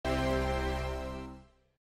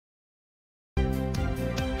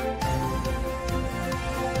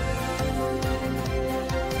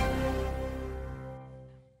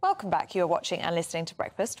Welcome back. You are watching and listening to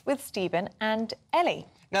Breakfast with Stephen and Ellie.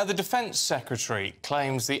 Now, the Defence Secretary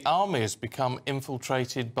claims the army has become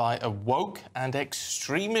infiltrated by a woke and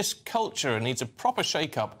extremist culture and needs a proper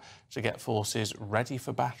shake-up to get forces ready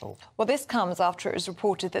for battle. Well, this comes after it was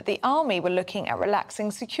reported that the army were looking at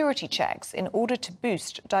relaxing security checks in order to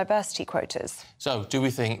boost diversity quotas. So, do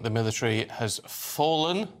we think the military has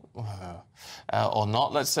fallen or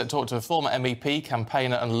not? Let's talk to a former MEP,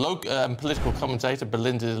 campaigner and political commentator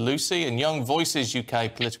Belinda Lucy and Young Voices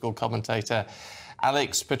UK political commentator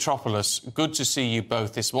Alex Petropoulos. Good to see you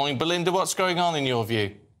both this morning. Belinda, what's going on in your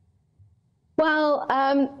view? Well,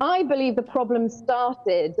 I believe the problem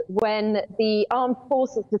started when the armed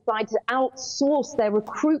forces decided to outsource their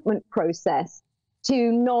recruitment process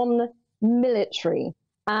to non-military.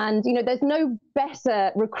 And, you know, there's no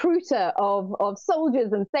better recruiter of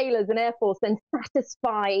soldiers and sailors and Air Force than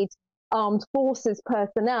satisfied armed forces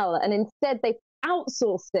personnel. And instead, they've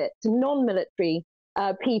outsourced it to non-military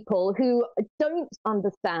people who don't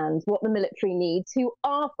understand what the military needs, who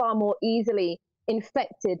are far more easily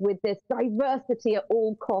infected with this diversity at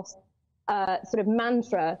all costs sort of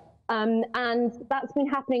mantra. And that's been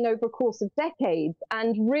happening over a course of decades.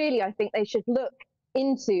 And really, I think they should look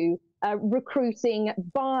into recruiting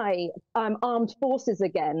by armed forces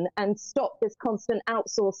again and stop this constant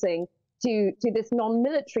outsourcing to this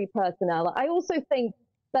non-military personnel. I also think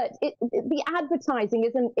that the advertising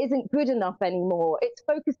isn't good enough anymore. It's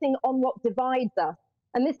focusing on what divides us.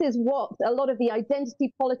 And this is what a lot of the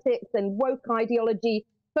identity politics and woke ideology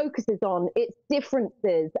focuses on. It's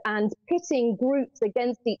differences and pitting groups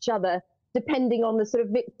against each other, depending on the sort of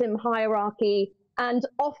victim hierarchy. And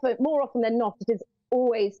more often than not, it is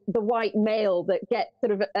always the white male that gets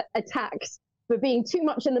sort of attacked for being too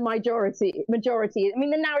much in the majority. I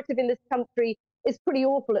mean, the narrative in this country is pretty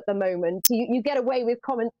awful at the moment. You get away with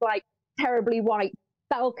comments like terribly white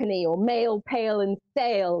balcony or male, pale and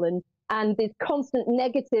stale, and this constant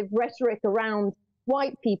negative rhetoric around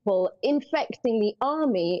white people infecting the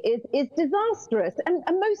army is disastrous. And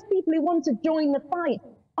most people who want to join the fight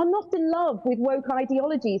are not in love with woke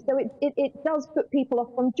ideology. So it does put people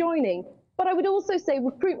off from joining. But I would also say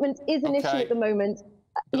recruitment is an issue at the moment,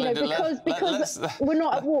 because we're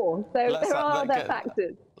not at war. So there are other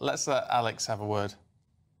factors. Let's let Alex have a word.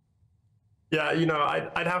 Yeah, you know,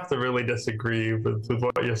 I'd have to really disagree with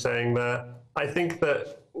what you're saying there. I think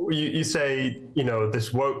that you say, you know, this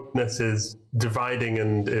wokeness is dividing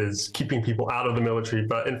and is keeping people out of the military,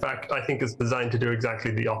 but in fact, I think it's designed to do exactly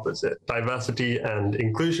the opposite. Diversity and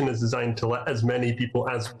inclusion is designed to let as many people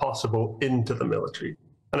as possible into the military.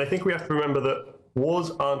 And I think we have to remember that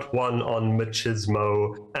wars aren't won on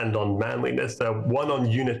machismo and on manliness. They're won on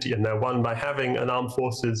unity, and they're won by having an armed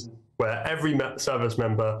forces where every service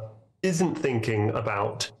member isn't thinking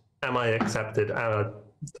about, am I accepted?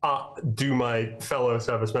 Do my fellow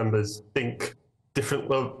service members think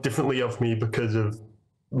differently of me because of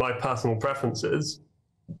my personal preferences?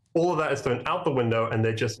 All of that is thrown out the window, and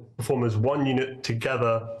they just perform as one unit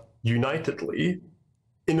together, unitedly.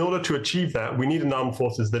 In order to achieve that, we need an armed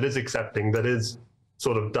forces that is accepting, that is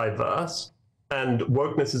sort of diverse, and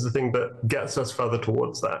wokeness is the thing that gets us further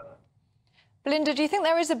towards that. Belinda, do you think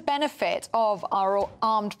there is a benefit of our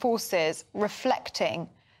armed forces reflecting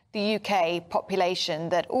the UK population,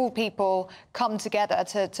 that all people come together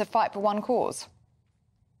to fight for one cause?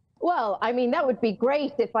 Well, I mean, that would be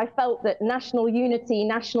great if I felt that national unity,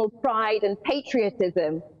 national pride and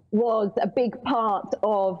patriotism was a big part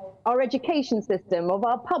of our education system, of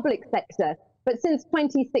our public sector. But since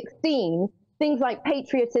 2016, things like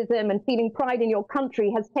patriotism and feeling pride in your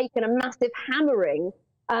country has taken a massive hammering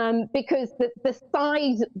because the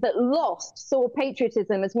side that lost saw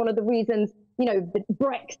patriotism as one of the reasons, you know, that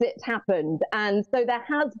Brexit happened. And so there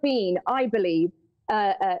has been, I believe,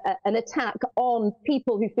 an attack on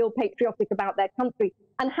people who feel patriotic about their country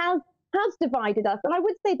and has divided us. And I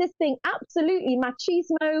would say this thing, absolutely,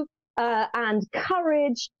 machismo and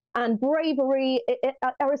courage and bravery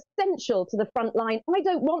are essential to the front line. I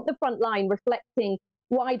don't want the front line reflecting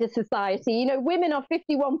wider society. You know, women are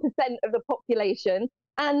 51% of the population,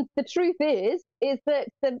 and the truth is that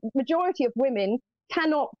the majority of women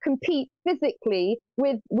cannot compete physically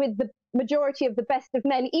with the majority of the best of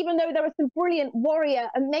men, even though there are some brilliant warrior,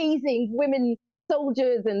 amazing women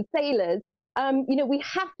soldiers and sailors. You know, we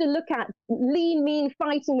have to look at lean, mean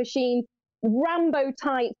fighting machines, Rambo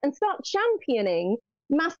types, and start championing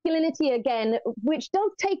masculinity again, which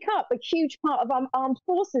does take up a huge part of our armed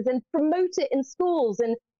forces, and promote it in schools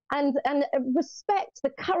and respect the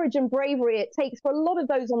courage and bravery it takes for a lot of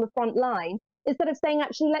those on the front line, instead of saying,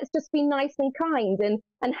 actually, let's just be nice and kind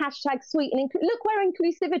and hashtag sweet. And look where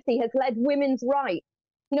inclusivity has led women's rights.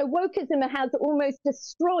 You know, wokeism has almost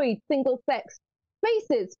destroyed single-sex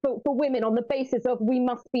spaces for women on the basis of we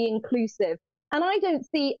must be inclusive. And I don't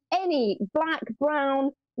see any black,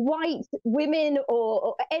 brown, white women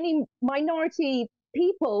or any minority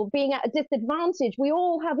people being at a disadvantage. We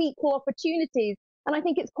all have equal opportunities. And I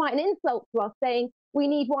think it's quite an insult to us saying we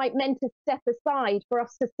need white men to step aside for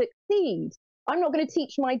us to succeed. I'm not going to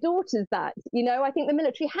teach my daughters that. You know, I think the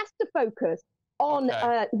military has to focus on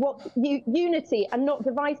unity and not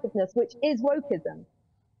divisiveness, which is wokeism.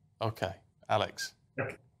 Okay, Alex.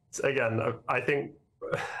 Again, I think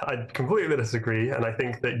I completely disagree, and I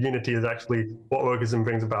think that unity is actually what wokeism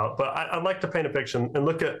brings about. But I'd like to paint a picture and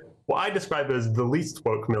look at what I describe as the least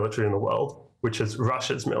woke military in the world, which is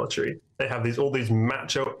Russia's military. They have all these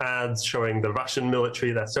macho ads showing the Russian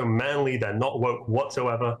military. They're so manly, they're not woke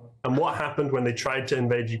whatsoever. And what happened when they tried to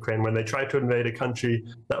invade Ukraine, when they tried to invade a country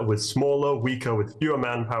that was smaller, weaker, with fewer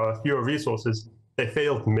manpower, fewer resources? They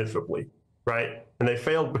failed miserably, right? And they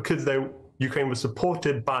failed because Ukraine was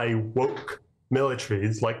supported by woke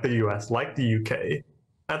militaries like the US, like the UK.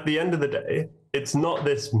 At the end of the day, it's not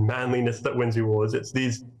this manliness that wins you wars. It's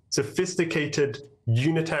these sophisticated,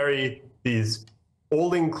 unitary, these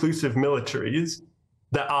all-inclusive militaries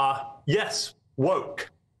that are, yes, woke,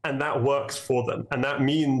 and that works for them. And that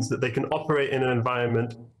means that they can operate in an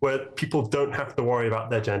environment where people don't have to worry about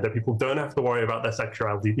their gender, people don't have to worry about their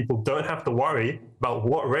sexuality, people don't have to worry about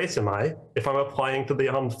what race am I if I'm applying to the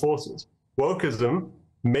armed forces. Wokeism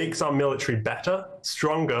makes our military better,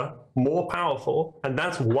 stronger, more powerful, and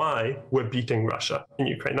that's why we're beating Russia in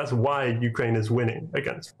Ukraine. That's why Ukraine is winning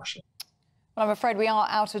against Russia. Well, I'm afraid we are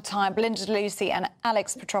out of time. Belinda Lucy and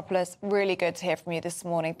Alex Petropoulos, really good to hear from you this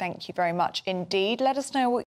morning. Thank you very much indeed. Let us know what